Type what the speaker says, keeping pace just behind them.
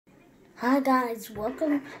Hi guys,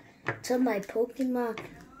 welcome to my Pokemon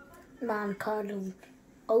card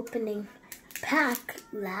opening pack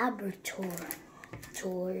laboratory.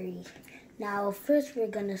 Now first we're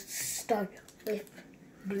gonna start with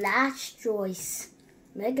Blastoise,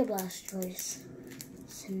 Mega Blastoise.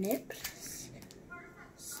 Snip,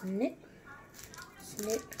 snip,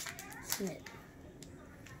 snip, snip.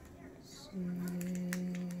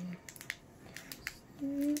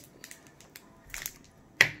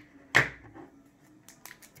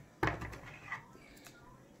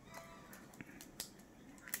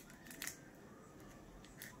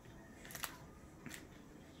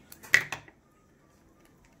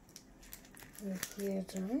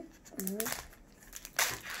 Here's one.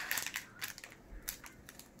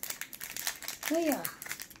 Oh yeah.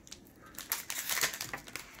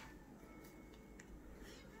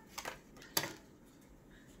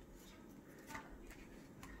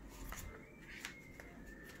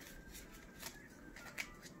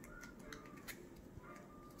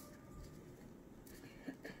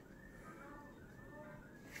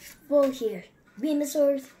 Full here.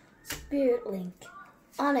 Venusaur, Spirit Link,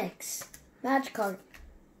 Onix, Magikarp,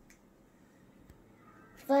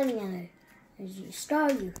 Fighting Energy,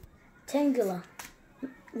 Staryu, Tangela,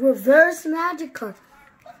 Reverse Magikarp,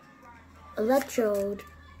 Electrode,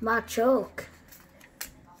 Machoke.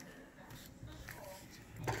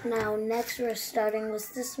 Now next we're starting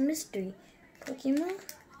with this mystery Pokemon.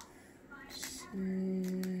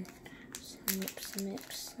 Snip, snip,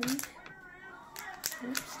 snip.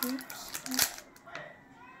 Snip, snip, snip.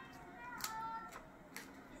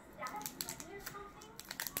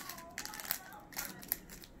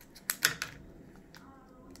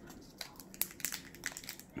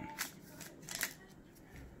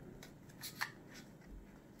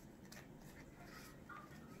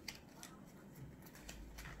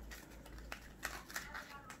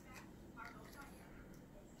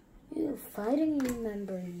 You fighting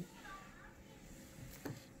memory.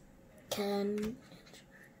 Can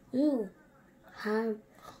you have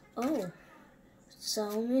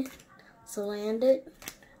Salmon, Salandit,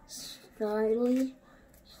 Snarly,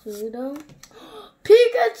 Pseudo,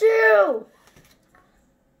 Pikachu!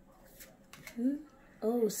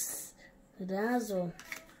 Dazzle.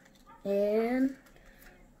 And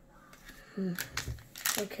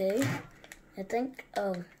okay. I think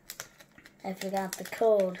I forgot the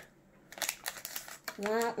code.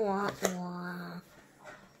 Wah, wah, wah.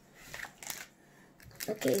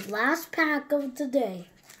 Okay, last pack of the day,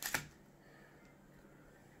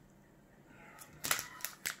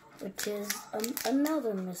 which is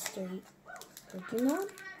another mystery Pokemon.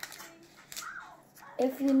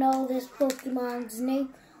 If you know this Pokemon's name,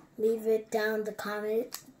 leave it down the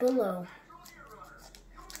comment below.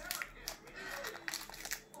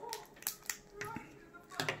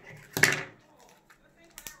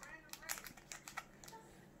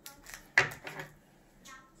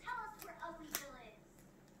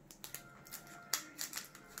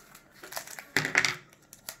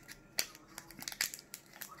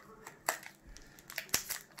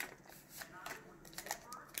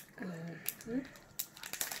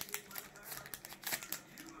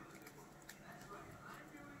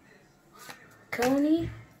 Coney,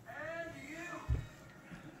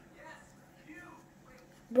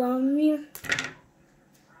 Bromir,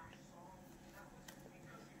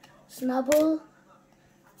 Snubbull,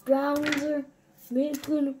 Browser,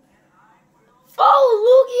 Milkun. Oh,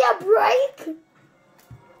 Lugia break!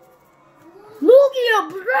 Lugia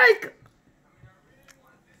break!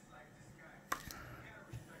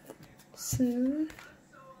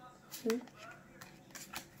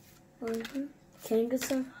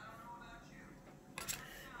 Kangaskhan.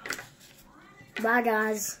 Bye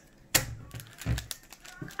guys.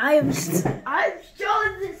 I'm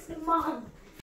showing this to Mom.